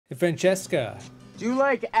Francesca. Do you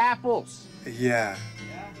like apples? Yeah.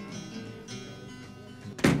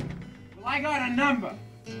 Well, I got a number.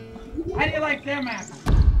 How do you like them apples?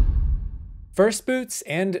 First Boots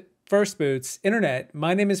and First Boots Internet,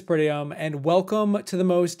 my name is Peridiam, and welcome to the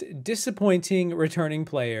most disappointing returning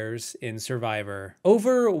players in Survivor.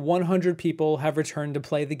 Over 100 people have returned to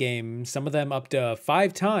play the game, some of them up to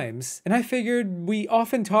 5 times, and I figured we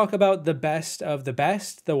often talk about the best of the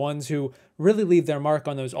best, the ones who really leave their mark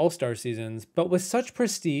on those all-star seasons, but with such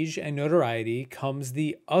prestige and notoriety comes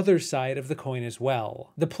the other side of the coin as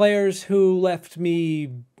well. The players who left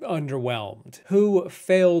me underwhelmed, who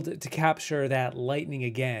failed to capture that lightning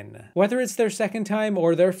again. Whether it's their second time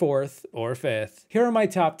or their fourth or fifth, here are my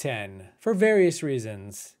top 10 for various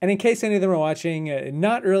reasons. And in case any of them are watching,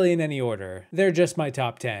 not really in any order, they're just my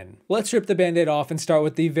top 10. Let's rip the band-aid off and start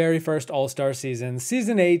with the very first all-star season,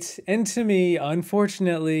 season 8, and to me,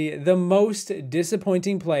 unfortunately, the most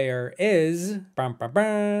disappointing player is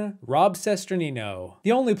Rob Cesternino,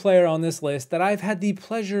 the only player on this list that I've had the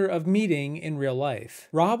pleasure of meeting in real life.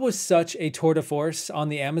 Rob was such a tour de force on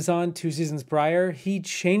the Amazon 2 seasons prior. He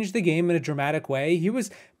changed the game in a dramatic way. He was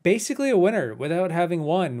basically a winner without having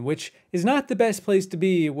won, which is not the best place to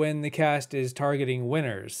be when the cast is targeting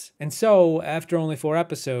winners. And so, after only 4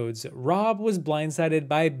 episodes, Rob was blindsided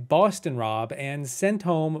by Boston Rob and sent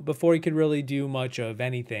home before he could really do much of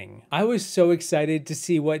anything. I was so excited to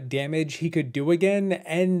see what damage he could do again,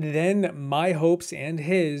 and then my hopes and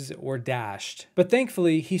his were dashed. But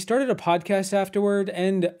thankfully, he started a podcast afterward,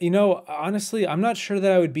 and you know, honestly, I'm not sure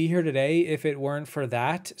that I would be here today if it weren't for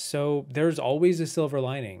that, so there's always a silver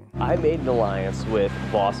lining. I made an alliance with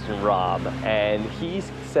Boston Rob, and he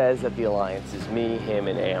says that the alliance is me, him,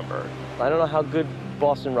 and Amber. I don't know how good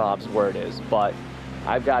Boston Rob's word is, but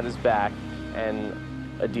I've got his back, and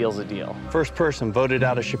a deal's a deal. First person voted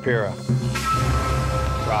out of Shapiro.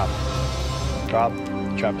 Rob. Rob,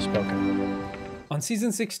 the tribe has spoken. On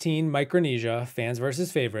season 16, Micronesia, Fans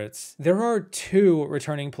vs. Favorites, there are 2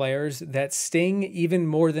 returning players that sting even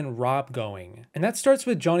more than Rob going. And that starts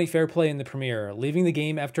with Johnny Fairplay in the premiere, leaving the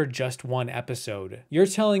game after just 1 episode. You're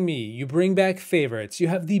telling me you bring back Favorites, you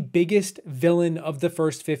have the biggest villain of the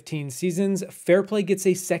first 15 seasons, Fairplay gets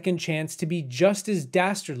a second chance to be just as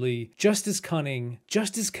dastardly, just as cunning,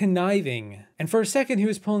 just as conniving. And for a second he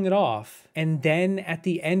was pulling it off. And then at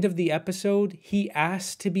the end of the episode, he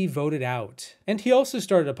asked to be voted out. And he also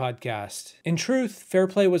started a podcast. In truth,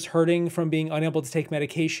 Fairplay was hurting from being unable to take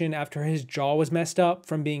medication after his jaw was messed up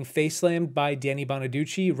from being face-slammed by Danny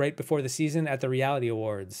Bonaducci right before the season at the Reality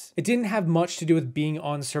Awards. It didn't have much to do with being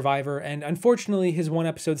on Survivor, and unfortunately his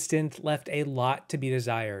 1-episode stint left a lot to be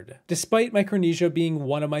desired. Despite Micronesia being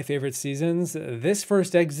one of my favorite seasons, this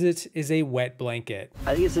first exit is a wet blanket.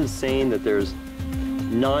 I think it's insane that there's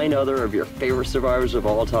 9 other of your favorite survivors of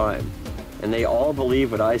all time, and they all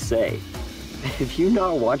believe what I say. Have you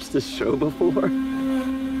not watched this show before?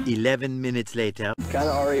 11 minutes later. Kind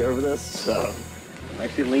of already over this, so I'm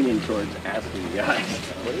actually leaning towards asking you guys.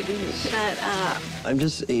 What are you doing? Shut up. I'm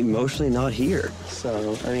just emotionally not here,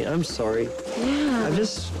 so, I mean, I'm sorry. Yeah.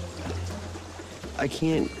 I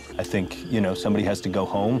can't. I think, you know, somebody has to go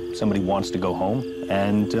home. Somebody wants to go home,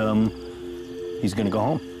 and he's gonna go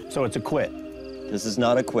home. So it's a quit. This is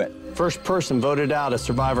not a quit. First person voted out of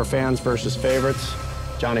Survivor Fans versus Favorites,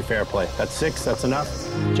 Johnny Fairplay. That's 6, that's enough.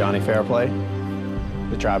 Johnny Fairplay,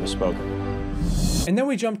 the tribe has spoken. And then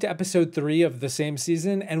we jump to episode 3 of the same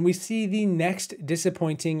season, and we see the next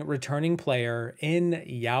disappointing returning player in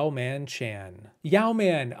Yao Man Chan. Yao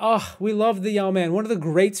Man, we love the Yao Man, one of the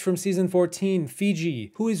greats from season 14,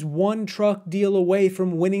 Fiji, who is 1 truck deal away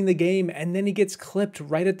from winning the game, and then he gets clipped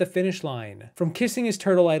right at the finish line. From kissing his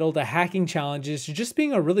turtle idol to hacking challenges to just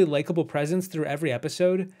being a really likable presence through every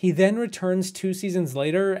episode, he then returns 2 seasons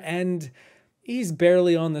later, and he's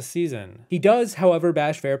barely on the season. He does, however,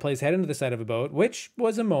 bash Fairplay's head into the side of a boat, which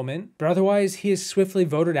was a moment, but otherwise he is swiftly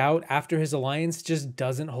voted out after his alliance just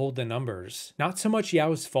doesn't hold the numbers. Not so much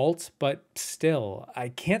Yao's fault, but still, I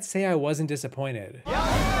can't say I wasn't disappointed.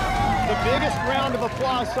 The biggest round of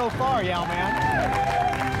applause so far, Yao Man.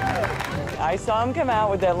 I saw him come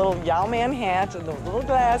out with that little Yao Man hat and those little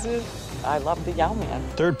glasses. I love the Yao Man.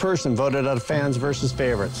 Third person voted out of Fans versus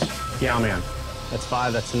Favorites, Yao Man. That's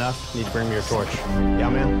 5, that's enough. You need to bring me your torch. Yao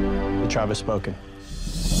Man, the tribe has spoken.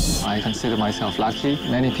 I consider myself lucky.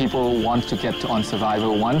 Many people want to get on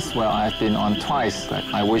Survivor once, where I've been on twice, but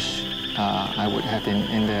I wish I would have been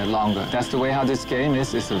in there longer. That's the way how this game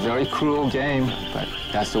is. It's a very cruel game, but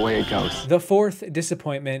that's the way it goes. The fourth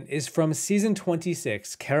disappointment is from season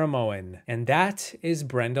 26, Caramoan, and that is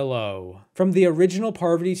Brenda Lowe. From the original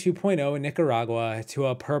Parvati 2.0 in Nicaragua to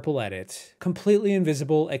a purple edit, completely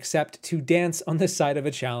invisible except to dance on the side of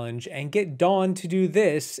a challenge and get Dawn to do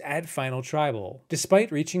this at Final Tribal.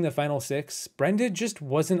 Despite reaching the final 6, Brenda just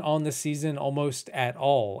wasn't on the season almost at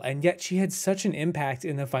all, and yet she had such an impact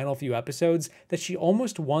in the final few episodes that she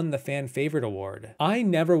almost won the fan favorite award. I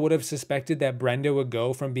never would have suspected that Brenda would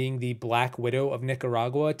go from being the Black Widow of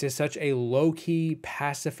Nicaragua to such a low-key,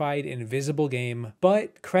 pacified, invisible game,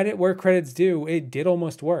 but credit where credit's due, it did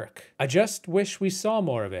almost work. I just wish we saw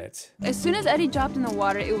more of it. As soon as Eddie dropped in the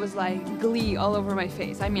water, it was like glee all over my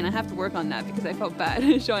face. I mean, I have to work on that because I felt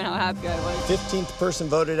bad showing how happy I was. 15th person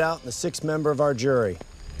voted out and the 6th member of our jury.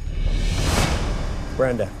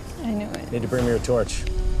 Brenda. I knew it. Need to bring me your torch.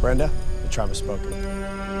 Brenda, the tribe has spoken.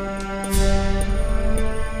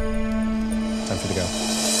 Time for you to go.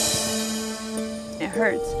 It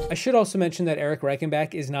hurts. I should also mention that Eric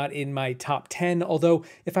Reichenbach is not in my top 10, although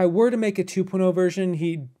if I were to make a 2.0 version,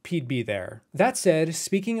 he'd be there. That said,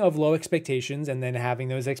 speaking of low expectations and then having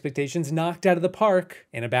those expectations knocked out of the park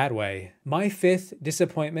in a bad way, my 5th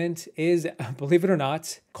disappointment is, believe it or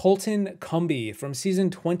not, Colton Cumby from season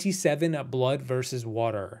 27, Blood vs.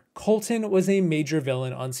 Water. Colton was a major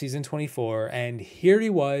villain on season 24, and here he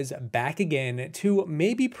was back again to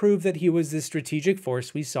maybe prove that he was the strategic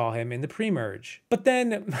force we saw him in the pre-merge. But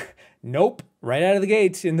then, nope. Right out of the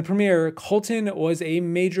gate in the premiere, Colton was a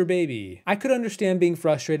major baby. I could understand being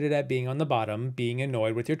frustrated at being on the bottom, being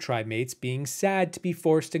annoyed with your tribe mates, being sad to be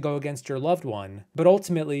forced to go against your loved one. But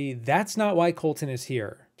ultimately, that's not why Colton is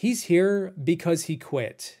here. He's here because he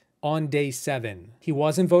quit on day 7. He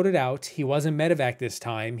wasn't voted out, he wasn't medevac this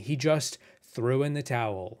time, he just threw in the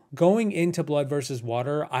towel. Going into Blood vs.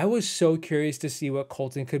 Water, I was so curious to see what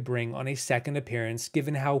Colton could bring on a second appearance,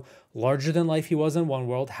 given how larger than life he was in One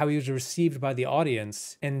World, how he was received by the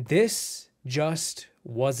audience, and this just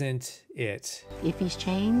wasn't it. If he's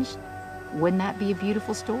changed, wouldn't that be a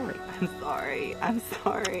beautiful story? I'm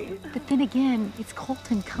sorry. But then again, it's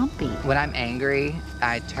Colton Cumby. When I'm angry,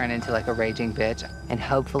 I turn into like a raging bitch, and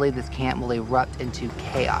hopefully this camp will erupt into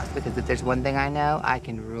chaos, because if there's one thing I know, I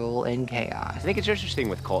can rule in chaos. I think it's interesting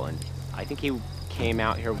with Colton. I think he came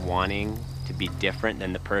out here wanting to be different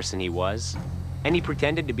than the person he was, and he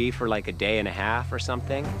pretended to be for like a day and a half or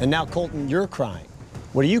something. And now, Colton, you're crying.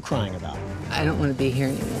 What are you crying about? I don't want to be here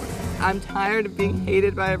anymore. I'm tired of being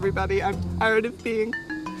hated by everybody. I'm tired of being...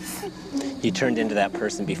 You turned into that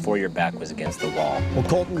person before your back was against the wall. Well,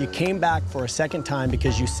 Colton, you came back for a second time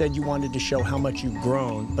because you said you wanted to show how much you've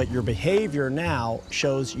grown, but your behavior now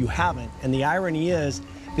shows you haven't. And the irony is,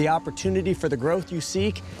 the opportunity for the growth you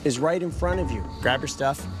seek is right in front of you. Grab your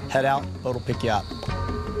stuff, head out, boat will pick you up.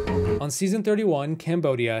 On season 31,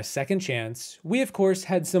 Cambodia, Second Chance, we of course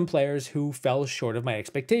had some players who fell short of my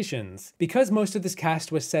expectations. Because most of this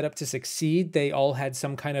cast was set up to succeed, they all had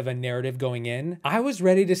some kind of a narrative going in, I was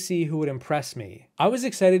ready to see who would impress me. I was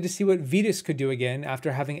excited to see what Vetus could do again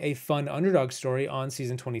after having a fun underdog story on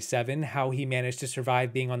season 27, how he managed to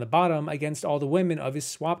survive being on the bottom against all the women of his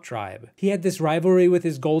swap tribe. He had this rivalry with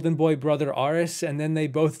his golden boy brother Aris, and then they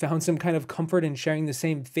both found some kind of comfort in sharing the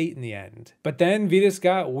same fate in the end. But then Vetus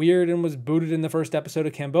got weird and was booted in the first episode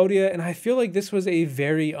of Cambodia, and I feel like this was a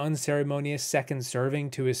very unceremonious second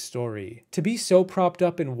serving to his story. To be so propped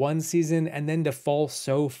up in one season and then to fall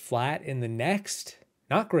so flat in the next?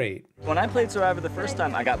 Not great. When I played Survivor the first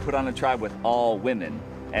time, I got put on a tribe with all women,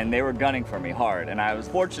 and they were gunning for me hard, and I was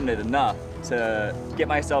fortunate enough to get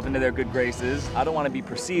myself into their good graces. I don't want to be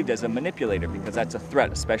perceived as a manipulator because that's a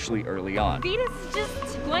threat, especially early on. Vetus is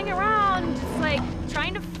just going around, just like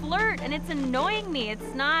trying to flirt, and it's annoying me.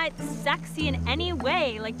 It's not sexy in any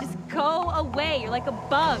way. Like, just go away. You're like a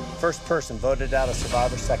bug. First person voted out of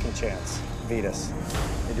Survivor Second Chance, Vetus.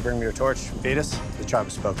 Need to bring me your torch? Vetus, the tribe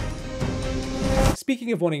has spoken.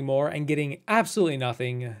 Speaking of wanting more and getting absolutely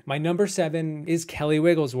nothing, my number 7 is Kelly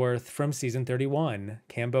Wigglesworth from season 31,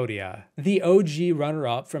 Cambodia. The OG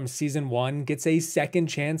runner-up from season 1 gets a second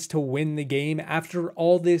chance to win the game after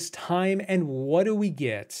all this time, and what do we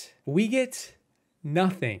get? We get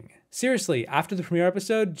nothing. Seriously, after the premiere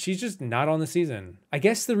episode, she's just not on the season. I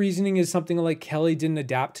guess the reasoning is something like Kelly didn't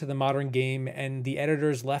adapt to the modern game and the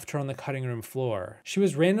editors left her on the cutting room floor. She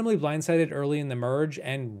was randomly blindsided early in the merge,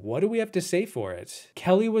 and what do we have to say for it?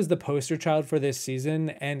 Kelly was the poster child for this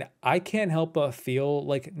season, and I can't help but feel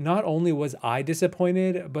like not only was I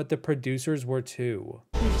disappointed, but the producers were too.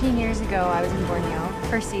 15 years ago, I was in Borneo,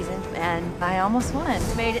 first season, and I almost won.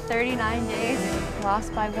 Made it 39 days and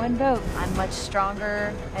lost by 1 vote. I'm much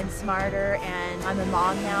stronger and smarter, and I'm a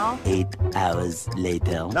mom now. 8 hours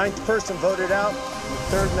later. 9th person voted out, and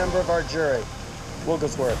the 3rd member of our jury,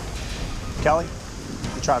 Wigglesworth. Kelly,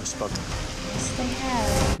 the tribe has spoken. Yes, they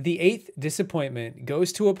have. The 8th disappointment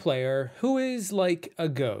goes to a player who is like a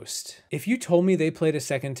ghost. If you told me they played a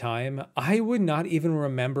second time, I would not even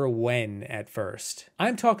remember when at first.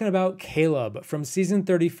 I'm talking about Caleb from season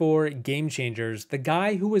 34 Game Changers, the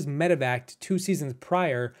guy who was medevaced 2 seasons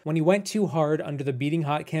prior when he went too hard under the beating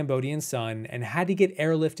hot Cambodian sun and had to get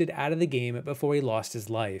airlifted out of the game before he lost his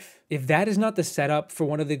life. If that is not the setup for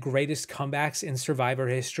one of the greatest comebacks in Survivor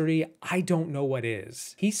history, I don't know what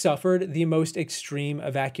is. He suffered the most extreme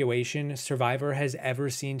evacuation Survivor has ever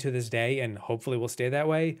seen to this day, and hopefully will stay that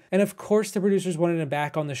way. And of course the producers wanted him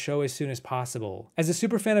back on the show as soon as possible. As a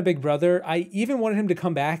super fan of Big Brother, I even wanted him to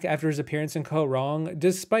come back after his appearance in Co Wrong,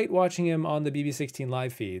 despite watching him on the BB16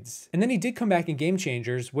 live feeds. And then he did come back in Game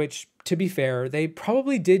Changers, which, to be fair, they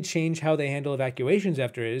probably did change how they handle evacuations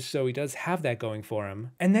after his, so he does have that going for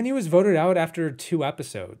him. And then he was voted out after 2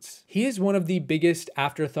 episodes. He is one of the biggest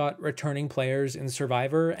afterthought returning players in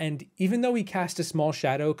Survivor, and even though he cast a small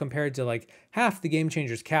shadow compared to like half the Game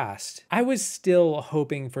Changers cast, I was still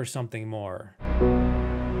hoping for something more.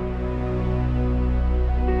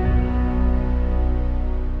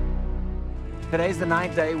 Today's the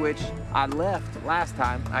 9th day, which I left last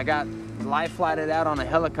time. I got life flighted out on a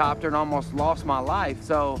helicopter and almost lost my life.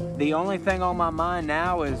 So the only thing on my mind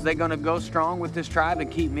now is they're gonna go strong with this tribe and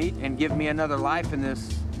keep me and give me another life in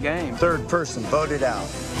this game. 3rd person voted out.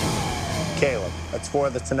 Caleb, that's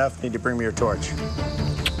 4, that's enough. Need to bring me your torch.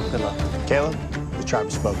 Good luck. Caleb, the tribe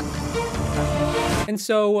has spoken. And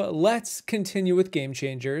so let's continue with Game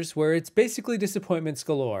Changers, where it's basically disappointments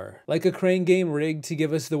galore. Like a crane game rigged to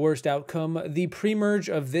give us the worst outcome, the pre-merge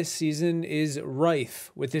of this season is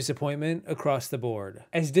rife with disappointment across the board.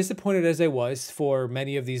 As disappointed as I was for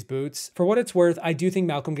many of these boots, for what it's worth, I do think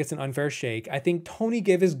Malcolm gets an unfair shake. I think Tony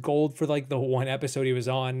gave his gold for like the 1 episode he was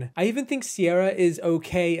on. I even think Sierra is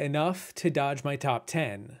okay enough to dodge my top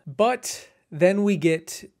 10. But then we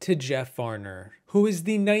get to Jeff Varner, who is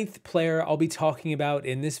the 9th player I'll be talking about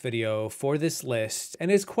in this video for this list,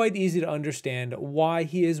 and it's quite easy to understand why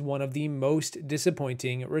he is one of the most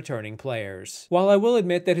disappointing returning players. While I will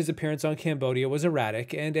admit that his appearance on Cambodia was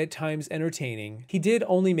erratic and at times entertaining, he did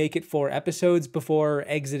only make it 4 episodes before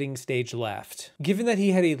exiting stage left. Given that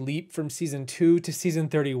he had a leap from season 2 to season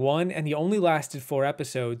 31 and he only lasted 4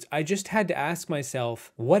 episodes, I just had to ask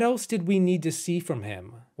myself, what else did we need to see from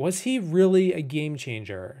him? Was he really a game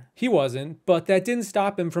changer? He wasn't, but that didn't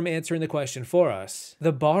stop him from answering the question for us.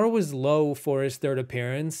 The bar was low for his 3rd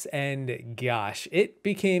appearance, and gosh, it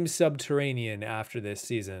became subterranean after this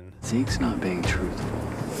season. Zeke's not being truthful.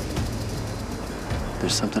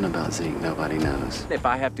 There's something about Zeke nobody knows. If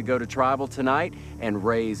I have to go to tribal tonight and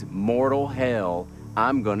raise mortal hell,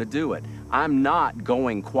 I'm gonna do it. I'm not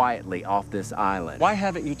going quietly off this island. Why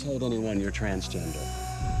haven't you told anyone you're transgender?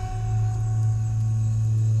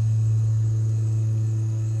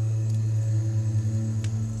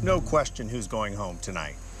 No question who's going home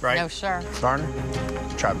tonight, right? No, sure. Varner,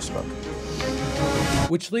 the tribe has spoken.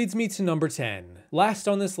 Which leads me to number 10. Last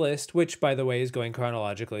on this list, which by the way is going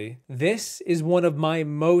chronologically, this is one of my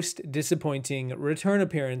most disappointing return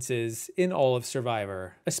appearances in all of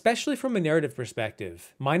Survivor, especially from a narrative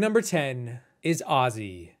perspective. My number 10 is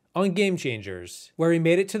Ozzy on Game Changers, where he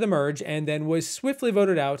made it to the merge and then was swiftly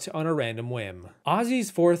voted out on a random whim.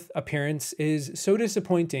 Ozzy's 4th appearance is so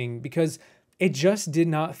disappointing because it just did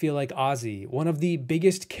not feel like Ozzy, one of the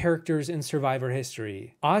biggest characters in Survivor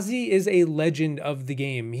history. Ozzy is a legend of the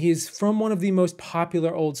game. He is from one of the most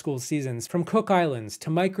popular old school seasons, from Cook Islands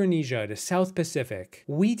to Micronesia to South Pacific.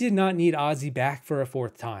 We did not need Ozzy back for a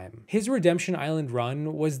 4th time. His Redemption Island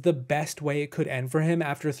run was the best way it could end for him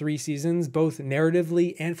after 3 seasons, both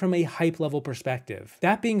narratively and from a hype level perspective.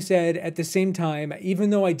 That being said, at the same time,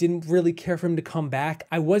 even though I didn't really care for him to come back,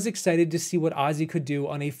 I was excited to see what Ozzy could do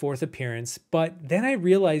on a 4th appearance. But then I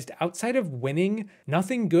realized outside of winning,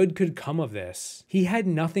 nothing good could come of this. He had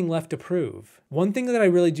nothing left to prove. One thing that I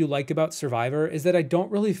really do like about Survivor is that I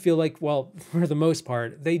don't really feel like, well, for the most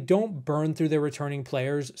part, they don't burn through their returning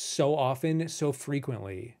players so often, so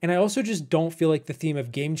frequently. And I also just don't feel like the theme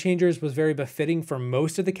of Game Changers was very befitting for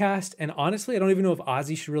most of the cast, and honestly, I don't even know if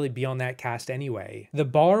Ozzy should really be on that cast anyway. The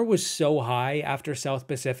bar was so high after South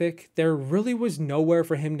Pacific, there really was nowhere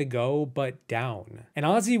for him to go but down. And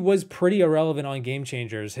Ozzy was pretty irrelevant on Game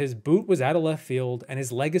Changers. His boot was out of left field, and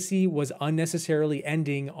his legacy was unnecessarily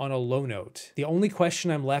ending on a low note. The only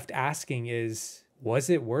question I'm left asking is,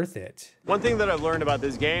 Was it worth it? One thing that I've learned about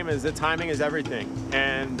this game is that timing is everything.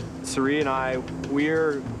 And Sari and I,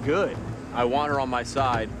 we're good. I want her on my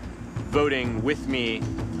side, voting with me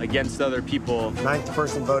against other people. 9th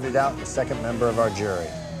person voted out, the 2nd member of our jury,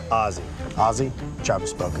 Ozzy. Ozzy, job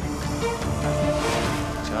spoken.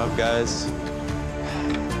 Good job, guys.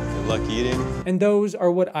 Good luck eating. And those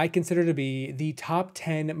are what I consider to be the top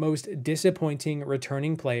 10 most disappointing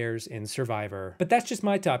returning players in Survivor. But that's just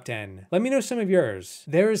my top 10. Let me know some of yours.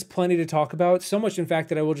 There's plenty to talk about, so much in fact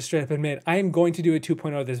that I will just straight up admit I am going to do a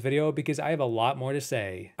 2.0 of this video because I have a lot more to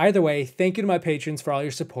say. Either way, thank you to my patrons for all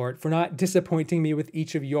your support, for not disappointing me with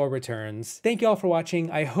each of your returns. Thank you all for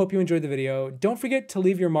watching. I hope you enjoyed the video. Don't forget to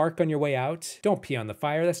leave your mark on your way out. Don't pee on the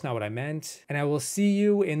fire, that's not what I meant. And I will see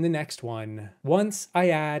you in the next one, once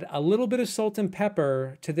I add a little bit of salt and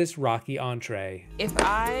pepper to this rocky entree. If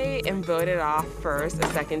I am voted off first a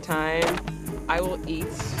second time, I will eat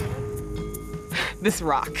this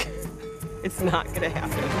rock. It's not gonna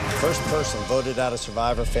happen. First person voted out of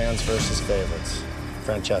Survivor, fans versus favorites.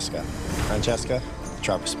 Francesca. Francesca,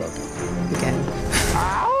 tribe has spoken. Okay.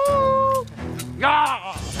 Ow!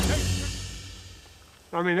 Ah!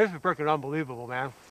 I mean, this is freaking unbelievable, man.